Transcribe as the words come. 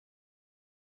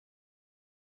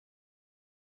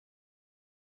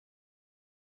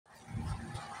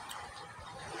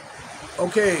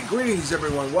Okay, greetings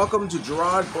everyone. Welcome to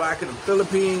Gerard Black in the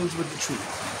Philippines with the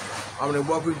truth. I'm going to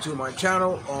welcome you to my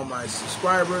channel, all my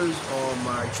subscribers, all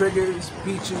my triggers,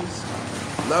 peaches,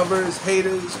 lovers,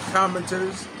 haters,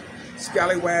 commenters,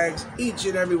 scallywags, each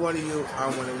and every one of you, I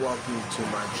want to welcome you to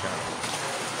my channel.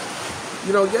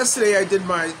 You know, yesterday I did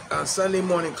my Sunday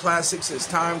morning classics as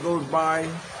time goes by.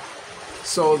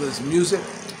 So there's music,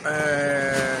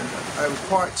 and I was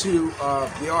part two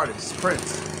of the artist,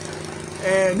 Prince.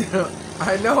 And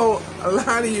I know a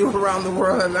lot of you around the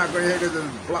world are not going to hear because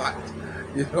it's blocked,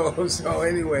 you know. So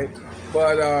anyway,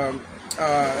 but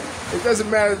it doesn't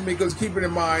matter to me because keeping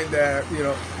in mind that, you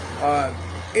know,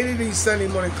 any of these Sunday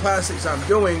morning classics I'm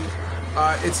doing,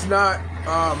 it's not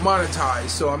monetized,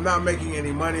 so I'm not making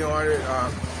any money on it.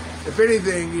 If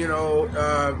anything, you know,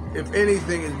 if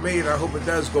anything is made, I hope it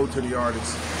does go to the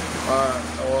artist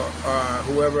or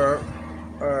whoever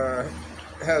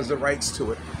has the rights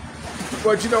to it.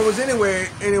 But you know, it was anyway.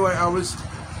 I was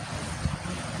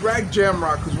Rag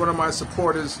Jamrock, who's one of my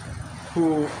supporters,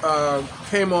 who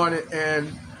came on it, and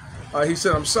he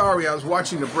said, "I'm sorry, I was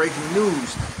watching the breaking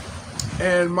news,"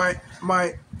 and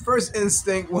my first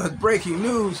instinct was breaking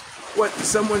news. What?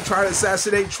 Someone tried to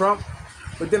assassinate Trump?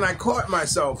 But then I caught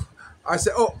myself. I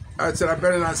said, "Oh," I said, "I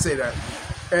better not say that."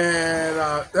 And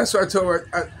that's what I told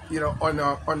her. You know, on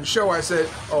the show, I said,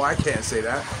 "Oh, I can't say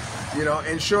that." You know,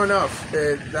 and sure enough,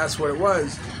 that's what it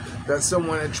was. That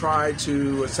someone had tried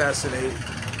to assassinate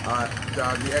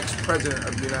the ex-president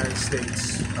of the United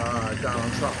States,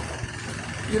 Donald Trump.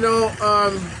 You know,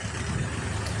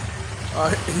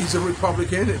 he's a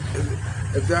Republican.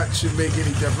 If that should make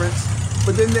any difference.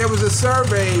 But then there was a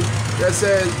survey that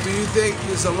says, do you think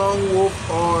it's a lone wolf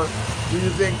or do you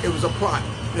think it was a plot?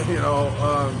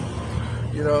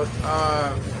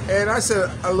 And I said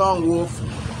a lone wolf,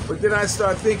 but then I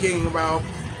start thinking about,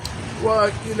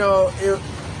 well, you know,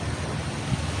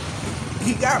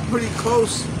 he got pretty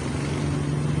close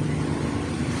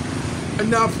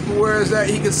enough whereas that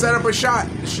he could set up a shot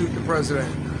to shoot the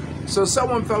president. So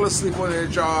someone fell asleep on their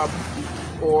job,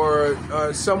 or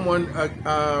someone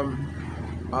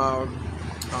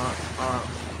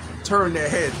turn their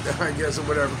head, I guess, or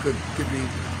whatever could be.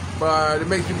 But it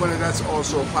makes me wonder, that's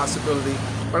also a possibility.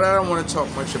 But I don't want to talk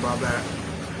much about that.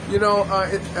 You know,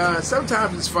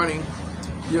 sometimes it's funny,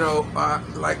 you know,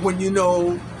 like when you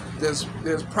know there's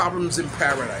problems in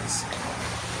paradise.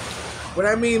 What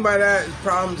I mean by that is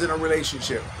problems in a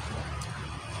relationship.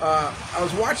 I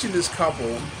was watching this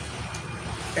couple,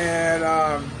 and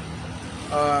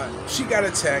she got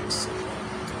a text,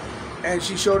 and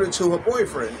she showed it to her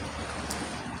boyfriend.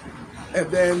 And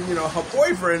then, you know, her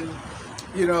boyfriend,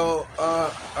 you know,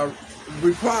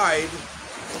 replied,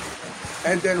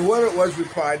 and then whoever it was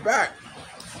replied back.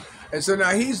 And so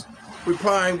now he's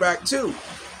replying back too.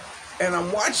 And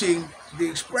I'm watching the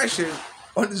expression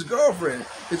on his girlfriend.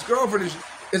 His girlfriend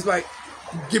is like,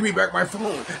 give me back my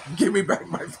phone. Give me back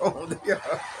my phone.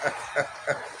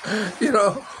 You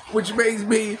know, which makes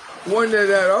me wonder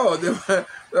that,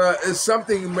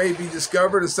 something may be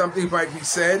discovered or something might be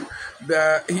said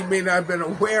that he may not have been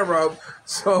aware of.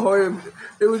 So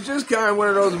it was just kind of one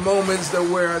of those moments that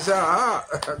where I said,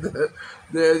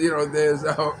 there's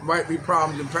might be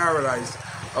problems in paradise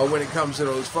when it comes to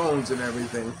those phones and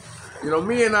everything. You know,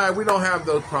 me and we don't have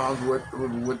those problems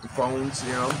with the phones.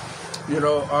 You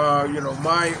know,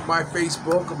 my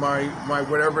Facebook, my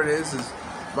whatever it is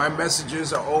my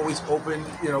messages are always open.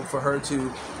 You know, for her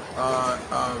to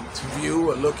view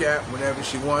or look at whenever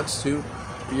she wants to.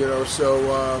 You know, so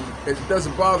it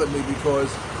doesn't bother me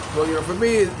because, well, you know, for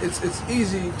me it's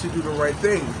easy to do the right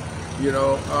thing. You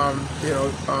know,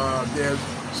 there's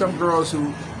some girls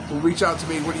who reach out to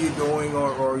me, what are you doing,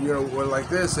 or you know, or like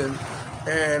this, and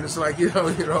it's like,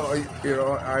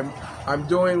 I'm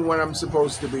doing what I'm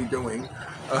supposed to be doing,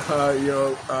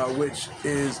 which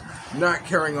is not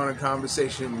carrying on a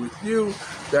conversation with you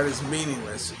that is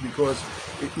meaningless, because,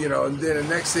 you know, and then the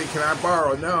next thing, can I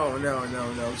borrow? No.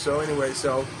 So anyway,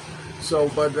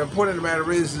 but the point of the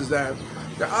matter is that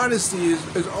the honesty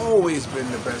has always been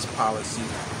the best policy.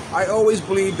 I always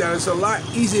believe that it's a lot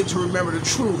easier to remember the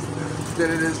truth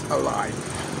than it is a lie.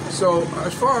 So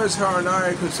as far as her and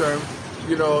I are concerned,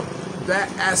 you know, that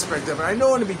aspect of it, I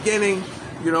know in the beginning,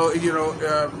 she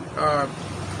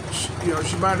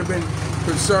might have been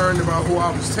concerned about who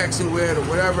I was texting with or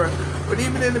whatever, but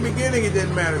even in the beginning it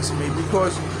didn't matter to me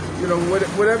because, you know,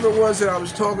 whatever it was that I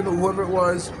was talking to, whoever it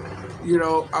was, you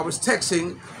know, I was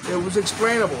texting, it was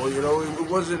explainable. You know,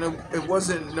 it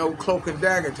wasn't no cloak and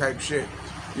dagger type shit.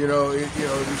 You know, it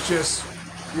was just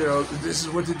you know, this is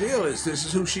what the deal is. This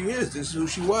is who she is. This is who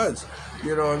she was.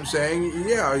 You know what I'm saying?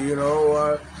 Yeah, you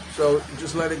know, so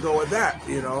just let it go at that,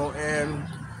 you know. And,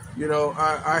 you know,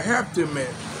 I have to admit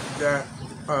that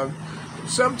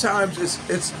sometimes it's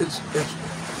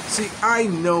see, I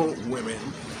know women,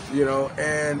 you know,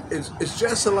 and it's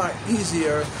just a lot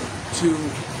easier to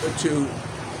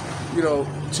you know,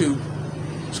 to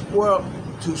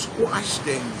squash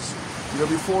things, you know,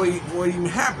 before it even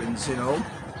happens, you know.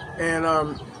 And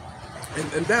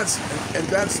that's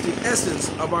the essence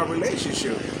of our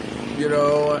relationship, you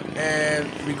know. And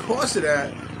because of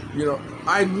that, you know,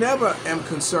 I never am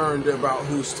concerned about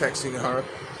who's texting her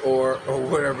or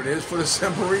whatever it is, for the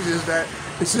simple reason that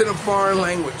it's in a foreign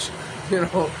language. You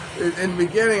know, in the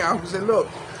beginning I would say, look,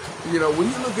 you know, when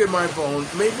you look at my phone,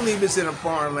 make believe it's in a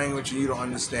foreign language and you don't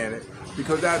understand it,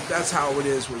 because that's how it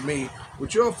is with me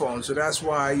with your phone. So that's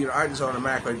why, you know, I just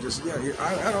automatically just, yeah,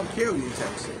 I don't care what you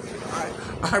text.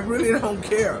 I really don't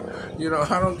care. You know,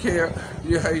 I don't care.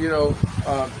 Yeah, you know,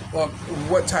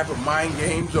 what type of mind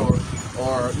games or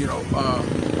you know,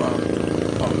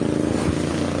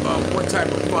 what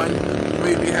type of fun you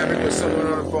may be having with someone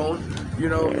on the phone. You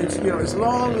know, it's, you know, as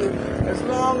long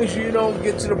as you don't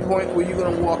get to the point where you're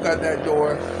going to walk out that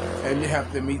door and you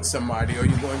have to meet somebody, or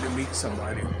you're going to meet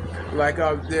somebody. Like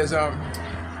there's a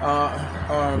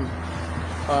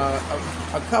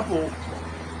couple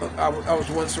I was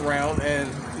once around, and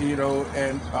you know,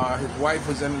 and his wife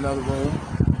was in another room,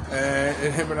 and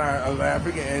him and I are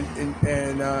laughing, and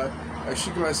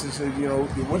she comes and said, you know,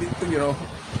 what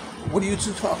are you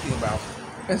two talking about?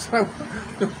 And it's like,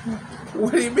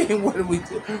 what do you mean? What are we?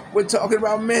 We're talking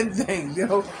about men things, you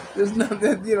know. There's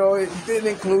nothing, you know. It didn't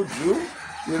include you,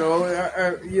 you know.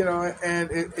 You know,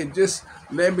 and it just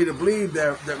led me to believe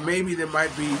that maybe there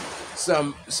might be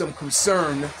some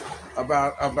concern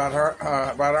about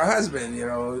her husband, you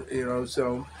know.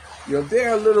 So, you know,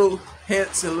 there are little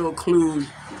hints and little clues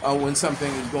when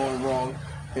something is going wrong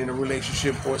in a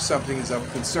relationship, or something is of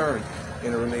concern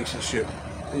in a relationship,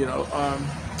 you know.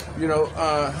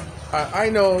 I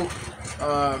know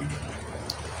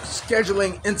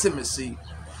scheduling intimacy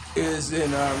is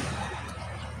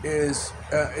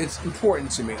it's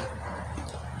important to me.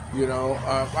 You know,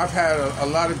 I've had a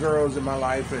lot of girls in my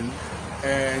life, and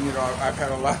you know, I've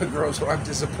had a lot of girls who I'm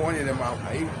disappointed in my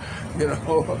life. You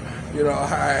know,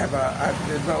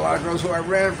 there's been a lot of girls who I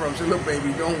ran from. Said, look,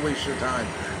 baby, don't waste your time.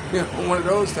 You know, one of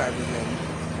those type of things.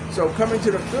 So coming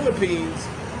to the Philippines,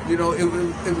 you know, it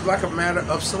was like a matter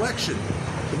of selection.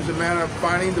 It was a matter of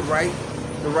finding the right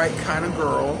kind of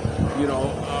girl, you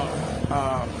know,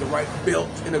 the right built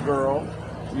in a girl,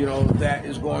 you know, that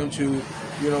is going to,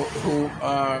 you know,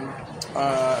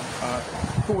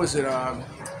 who was it?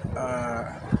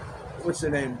 What's her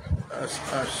name?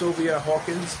 Sylvia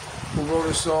Hawkins, who wrote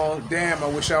a song, "Damn, I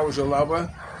Wish I Was Your Lover,"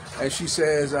 and she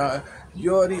says,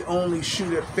 "You're the only shoe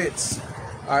that fits.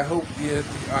 I hope we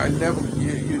never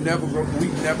grow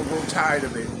tired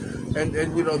of it." And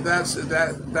you know, that's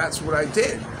what I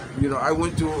did. You know, I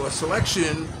went through a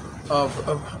selection of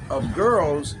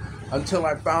girls until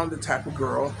I found the type of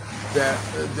girl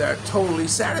that totally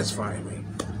satisfied me.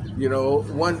 You know,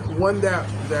 one that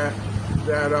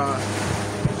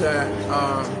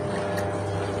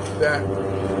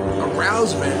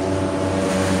arousement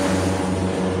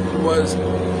was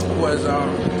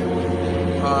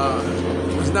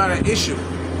not an issue,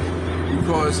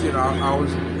 because, you know, I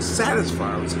was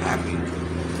satisfied, I was happy.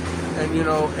 And, you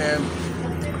know, and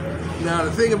now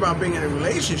the thing about being in a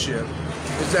relationship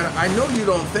is that I know you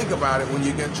don't think about it when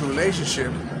you get into a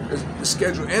relationship. Is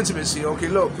schedule intimacy. Okay,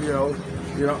 look, we're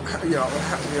gonna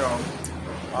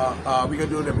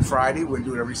do it every Friday. We're gonna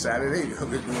do it every Saturday. We're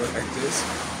gonna do it like this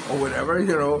or whatever,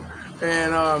 you know.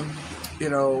 And you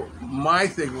know, my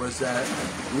thing was that,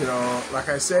 you know, like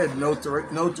I said, no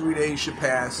 3 days should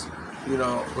pass, you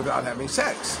know, without having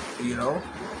sex. You know,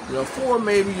 4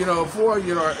 maybe. You know, 4.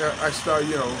 You know, I start,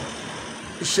 you know,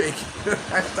 shaking.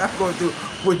 I start going through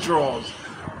withdrawals,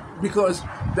 because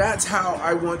that's how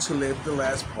I want to live the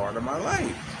last part of my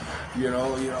life. You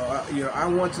know, I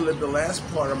want to live the last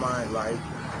part of my life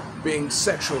being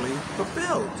sexually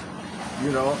fulfilled.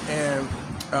 You know, and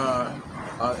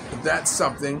that's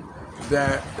something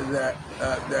that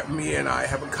me and I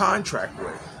have a contract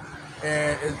with,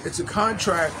 and it's a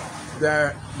contract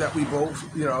that we both,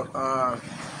 you know.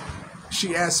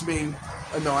 She asked me,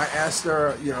 no, I asked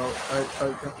her, you know,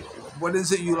 what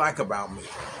is it you like about me?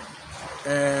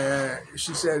 And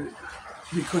she said,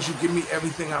 because you give me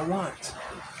everything I want.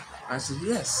 I said,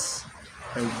 yes.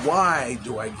 And why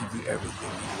do I give you everything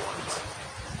you want?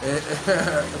 And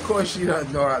of course, she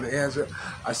doesn't know how to answer.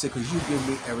 I said, because you give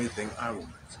me everything I want.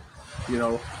 you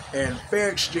know. And fair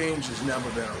exchange has never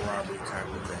been a robbery type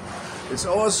of thing. It's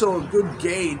also a good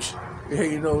gauge,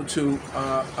 you know, to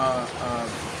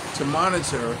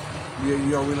monitor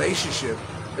your relationship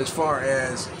as far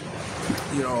as,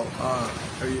 you know,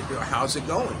 how's it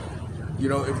going. You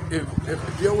know,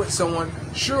 if you're with someone,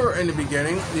 sure, in the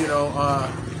beginning, you know,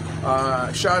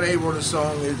 Sade wrote a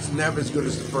song, it's never as good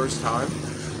as the first time.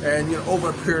 And, you know, over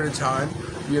a period of time,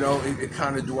 you know, it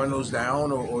kind of dwindles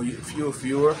down, or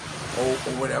fewer, or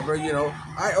whatever, you know.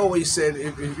 I always said,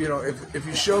 if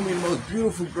you show me the most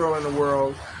beautiful girl in the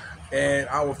world, and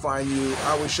I will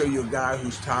show you a guy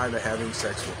who's tired of having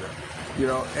sex with her, you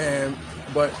know.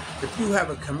 But if you have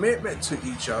a commitment to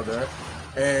each other,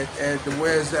 and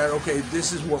where's that, okay,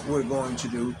 this is what we're going to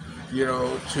do, you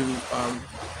know,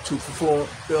 to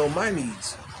fulfill my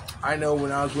needs. I know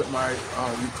when I was with my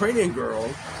Ukrainian girl,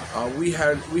 we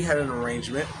had an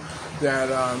arrangement that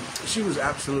she was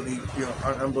absolutely, you know,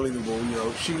 unbelievable. You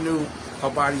know, she knew her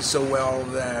body so well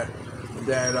that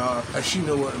she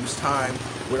knew when it was time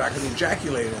when I could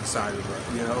ejaculate inside of her.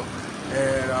 You know,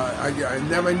 and I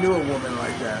never knew a woman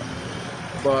like that.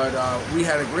 But we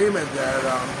had agreement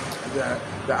that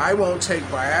I won't take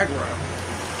Viagra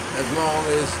as long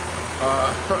as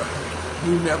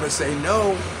you never say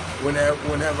no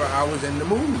whenever I was in the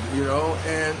mood, you know,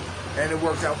 and it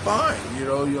worked out fine, you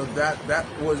know. That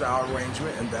was our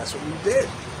arrangement, and that's what we did,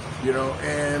 you know.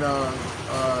 And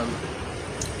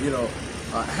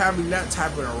having that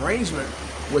type of arrangement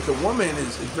with a woman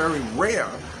is very rare,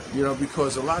 you know,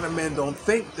 because a lot of men don't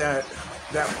think that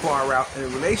far out in a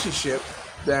relationship.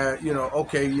 That, you know,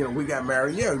 okay, you know, we got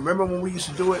married. Yeah, remember when we used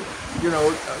to do it, you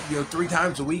know, 3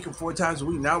 times a week or 4 times a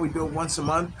week? Now we do it once a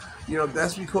month. You know,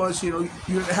 that's because, you know,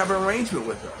 you didn't have an arrangement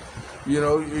with her. You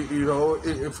know,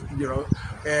 if you know,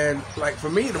 and like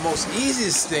for me, the most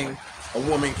easiest thing a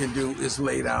woman can do is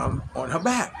lay down on her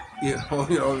back. You know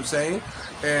what I'm saying,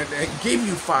 and give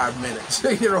you 5 minutes,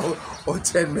 you know, or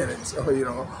 10 minutes, or you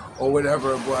know, or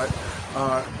whatever. But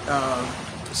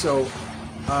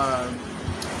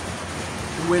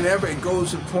whenever it goes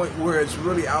to the point where it's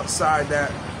really outside that,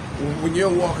 when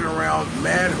you're walking around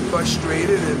mad and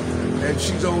frustrated, and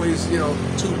she's always, you know,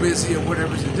 too busy or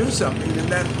whatever to do something,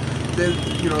 then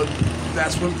you know,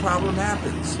 that's when problem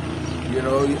happens.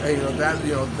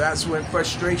 That's when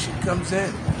frustration comes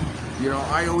in. You know,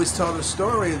 I always tell the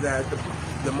story that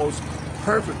the most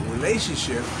perfect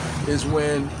relationship is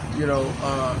when,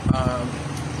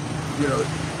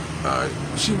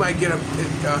 she might get up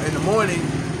in the morning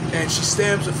and she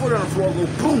stamps her foot on the floor and go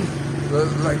boom,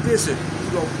 like this, and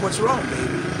you go, what's wrong,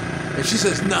 baby? And she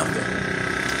says nothing.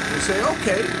 You say,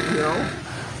 okay, you know.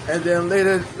 And then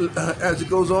later, as it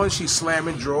goes on, she's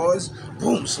slamming drawers,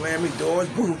 boom, slamming doors,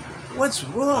 boom. What's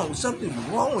wrong? Something's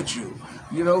wrong with you.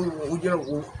 You know,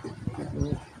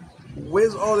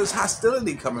 where's all this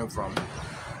hostility coming from?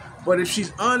 But if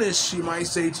she's honest, she might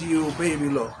say to you, baby,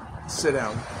 look, sit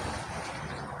down.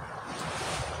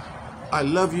 I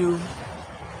love you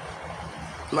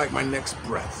like my next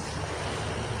breath.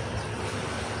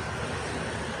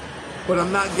 But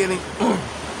I'm not getting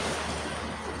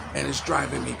and it's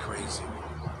driving me crazy.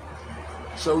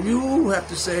 So you have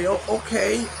to say, oh,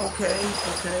 okay.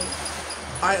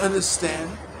 I understand.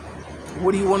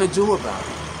 What do you want to do about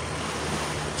it?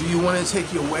 Do you want to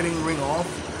take your wedding ring off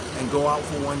and go out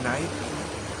for one night?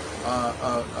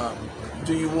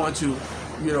 Do you want to,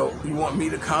 you want me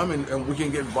to come and we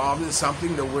can get involved in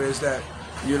something that where's that,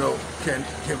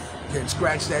 can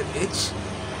scratch that itch?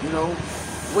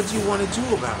 What do you want to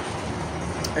do about it?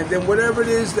 And then whatever it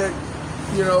is that,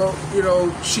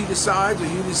 she decides or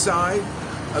you decide,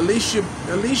 at least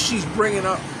she's bringing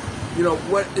up,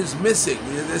 what is missing.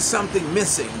 There's something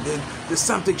missing. There's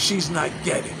something she's not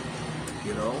getting,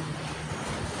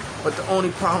 But the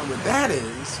only problem with that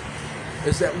is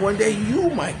that one day you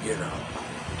might get up.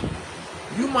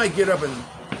 You might get up and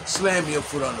slam your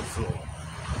foot on the floor.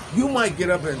 You might get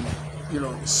up and,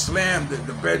 slam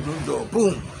the bedroom door,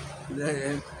 boom.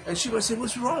 And she might say,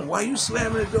 what's wrong? Why are you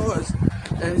slamming the doors?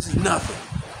 And it's nothing.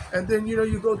 And then,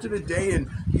 you go to the day and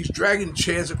he's dragging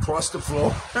chairs across the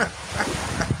floor.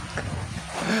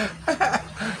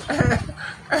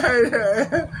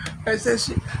 And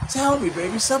says, tell me,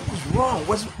 baby, something's wrong.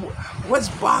 What's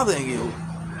bothering you?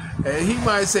 And he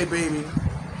might say, baby,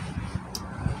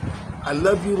 I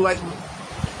love you like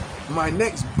my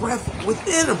next breath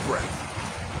within a breath.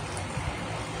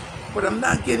 But I'm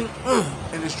not getting,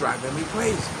 and it's driving me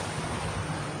crazy.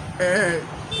 And,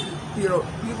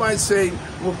 you might say,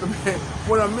 well,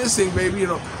 what I'm missing, baby,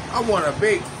 I want a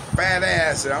big fat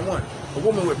ass, and I want a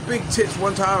woman with big tits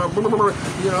one time. You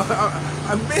know,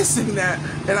 I'm missing that,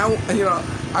 and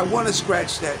I want to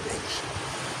scratch that itch.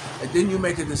 And then you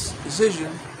make a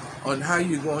decision on how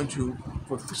you're going to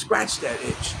scratch that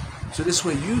itch. So this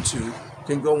way you two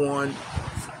can go on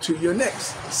to your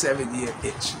next 7-year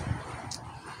itch.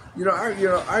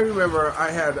 I remember I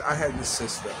had this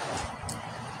sister.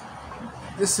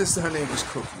 This sister, her name was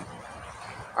Cookie.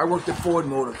 I worked at Ford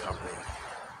Motor Company.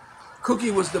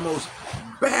 Cookie was the most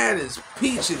baddest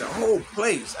peach in the whole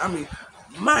place. I mean,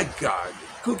 my God,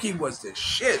 Cookie was the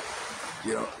shit.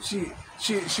 You know, she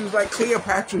was like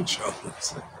Cleopatra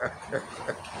Jones.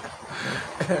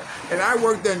 And I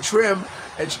worked in trim,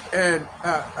 and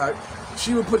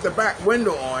she would put the back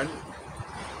window on,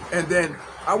 and then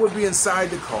I would be inside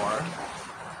the car,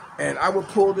 and I would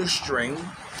pull the string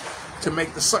to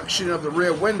make the suction of the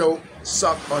rear window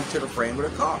suck onto the frame of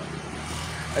the car.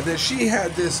 And then she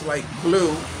had this like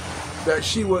glue that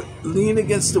she would lean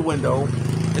against the window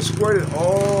and squirt it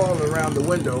all around the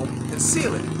window and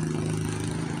seal it.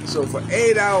 So for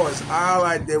 8 hours, all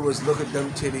I did was look at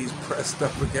them titties pressed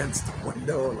up against the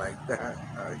window like that.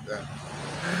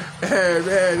 And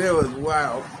man, it was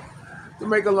wild. To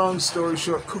make a long story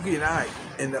short, Cookie and I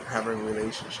ended up having a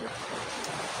relationship.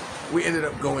 We ended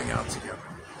up going out together.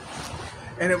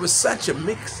 And it was such a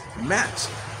mixed match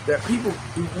that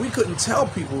we couldn't tell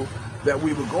people that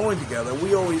we were going together.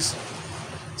 We always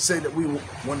say that we were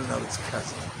one another's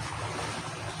cousin.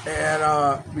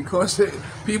 And because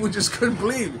people just couldn't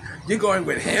believe it. You're going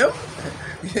with him?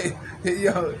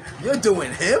 You're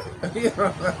doing him?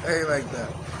 Like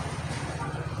that.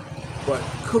 But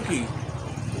Cookie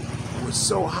was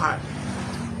so hot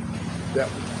that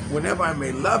whenever I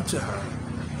made love to her,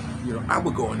 I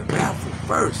would go in the bathroom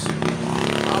first.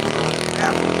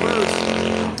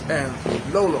 And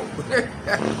Lolo.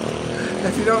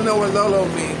 If you don't know what Lolo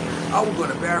means, I would go in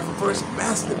the bathroom first and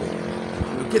masturbate.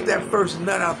 Get that first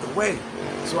nut out the way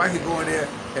so I could go in there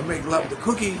and make love to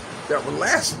Cookie that would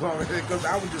last longer, because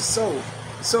I was just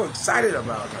so excited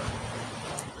about her.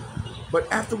 But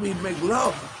after we'd make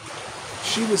love,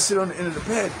 she would sit on the end of the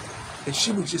bed and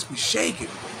she would just be shaking.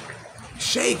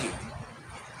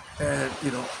 And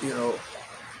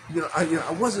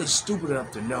I wasn't stupid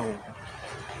enough to know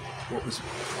what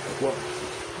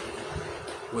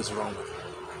was wrong with her.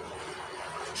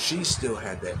 She still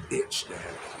had that itch that had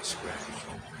to be scratched,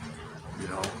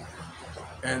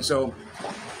 And so,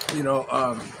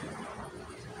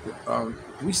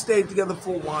 we stayed together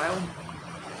for a while,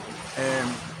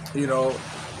 and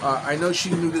I know she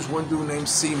knew this one dude named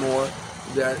Seymour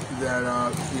that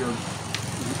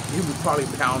he was probably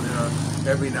pounding her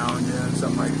every now and then,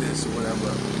 something like this or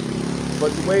whatever.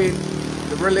 But the way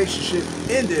the relationship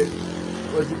ended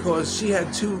was because she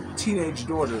had 2 teenage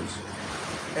daughters,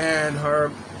 and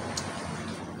her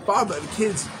father, the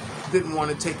kids, didn't want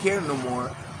to take care of them no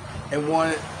more and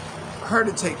wanted her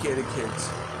to take care of the kids.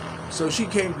 So she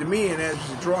came to me and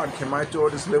asked, Gerard, can my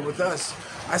daughters live with us?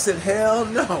 I said, hell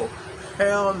no.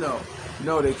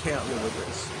 No, they can't live with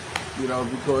us.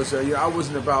 Because I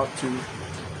wasn't about to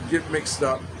get mixed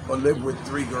up or live with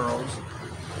 3 girls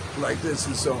like this.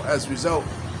 And so as a result,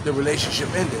 the relationship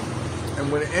ended.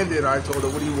 And when it ended, I told her,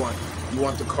 what do you want? You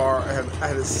want the car? I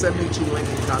had a 72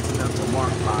 Lincoln Continental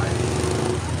Mark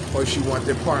V, or she wanted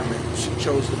the apartment. She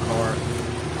chose the car.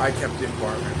 I kept the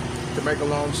apartment. To make a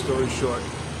long story short,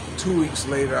 2 weeks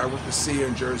later, I went to see her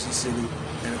in Jersey City,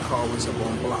 and the car was up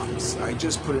on blocks. I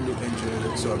just put a new engine in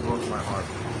it, so it broke my heart.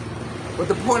 But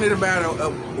the point of the matter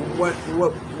of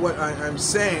what I'm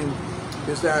saying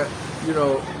is that, you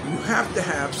have to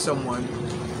have someone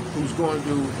who's going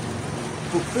to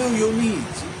fulfill your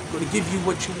needs, going to give you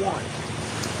what you want,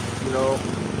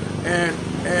 and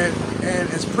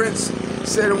as Prince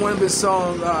said in one of his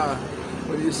songs,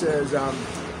 when he says,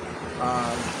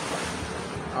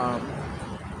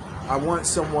 I want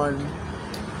someone,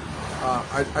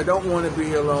 I don't want to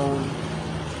be alone,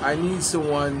 I need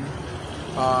someone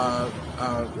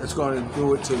that's going to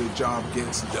do it till the job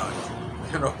gets done.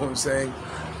 You know what I'm saying?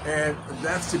 And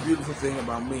that's the beautiful thing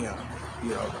about Mia.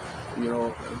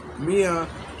 Mia,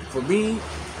 for me,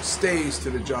 stays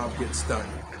till the job gets done,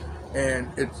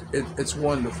 and it's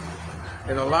wonderful.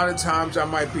 And a lot of times I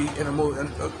might be in a mood,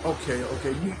 and okay,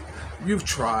 you've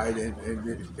tried, and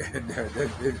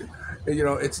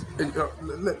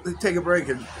take a break,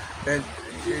 and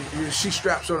she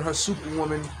straps on her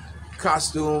Superwoman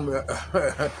costume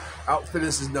outfit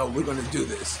and says, no, we're going to do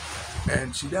this,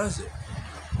 and she does it.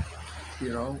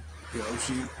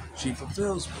 She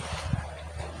fulfills me.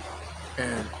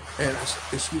 And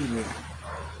excuse me,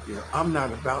 I'm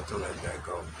not about to let that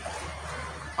go.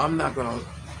 I'm not gonna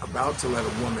about to let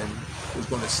a woman who's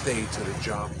going to stay till the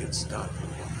job gets done.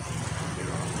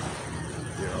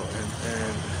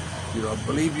 And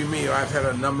believe you me, I've had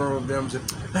a number of them that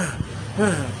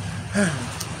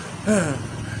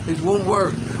it won't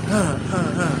work. So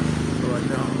I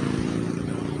know.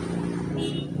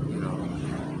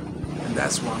 And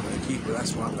that's why I'm going to keep her.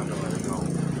 That's why I'm not going to let her go.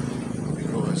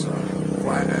 Because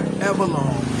for however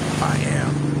long I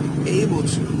am able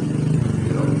to,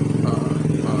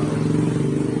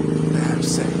 have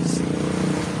sex,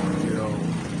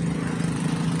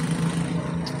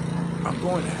 I'm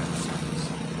going to have sex.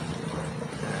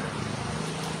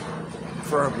 And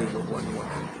preferably with one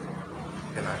woman.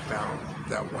 And I found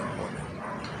that one woman.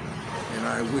 And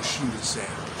I wish you the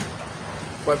same.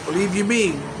 But believe you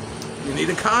me, you need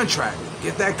a contract.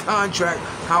 Get that contract.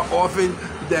 How often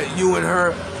that you and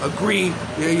her agree,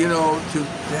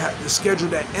 to schedule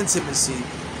that intimacy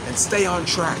and stay on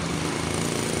track.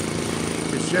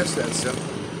 It's just that simple.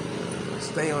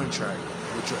 Stay on track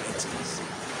with your intimacy.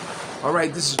 All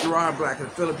right, this is Gerard, Black in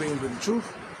the Philippines with the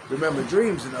truth. Remember,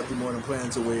 dreams are nothing more than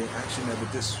plans away. Action never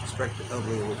disrespect the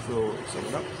ugly or fill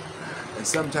someone up. And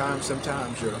sometimes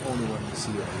you're the only one to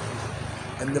see it.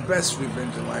 And the best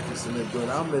revenge in life is to live good.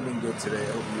 I'm living good today.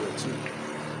 I hope you are too.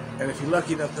 And if you're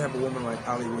lucky enough to have a woman like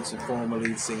Ali Woodson, former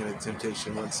lead singer in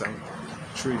Temptation One song,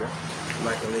 treat her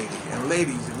like a lady. And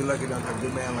ladies, if you're lucky enough to have a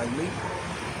good man like me,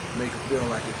 make her feel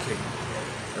like a king.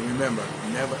 And remember,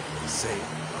 never say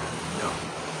no.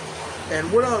 And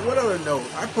what other note?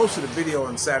 I posted a video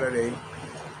on Saturday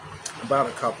about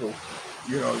a couple,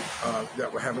 that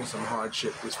were having some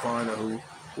hardship. This foreigner who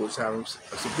was having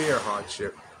a severe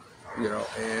hardship,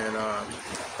 and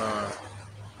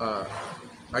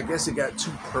I guess it got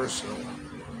too personal.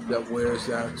 Whereas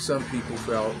some people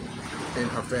felt in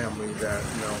her family that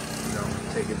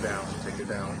take it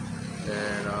down,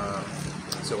 and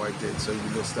so I did. So you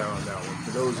missed out on that one.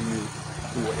 For those of you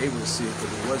who were able to see it,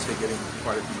 because it was getting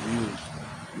quite a few views,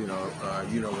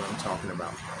 you know what I'm talking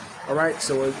about. All right.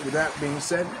 So with that being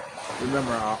said,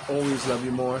 remember, I'll always love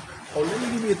you more. Oh, let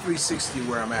me give you a 360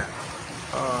 where I'm at.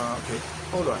 Okay,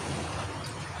 hold on.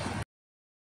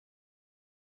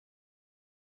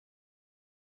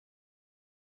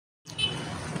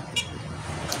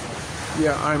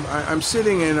 Yeah, I'm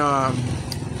sitting in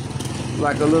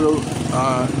like a little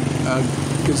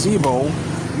gazebo.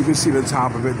 You can see the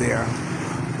top of it there.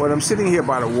 But I'm sitting here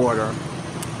by the water.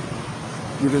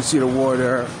 You can see the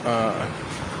water.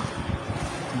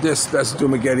 That's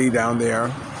Dumageddon down there.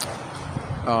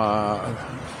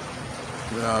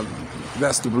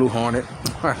 That's the Blue Hornet.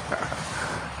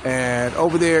 And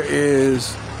over there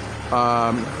is,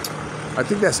 I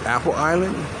think that's Apple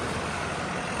Island.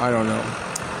 I don't know.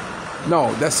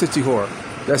 No, that's City Hall.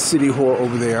 That's City Hall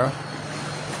over there.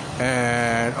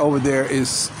 And over there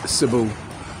is Cebu.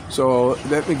 So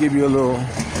let me give you a little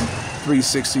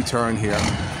 360 turn here.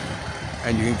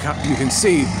 And you can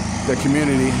see the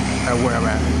community at where I'm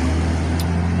at.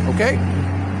 Okay?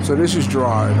 So this is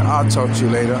Gerard. I'll talk to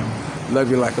you later. Love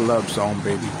you like a love song,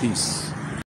 baby. Peace.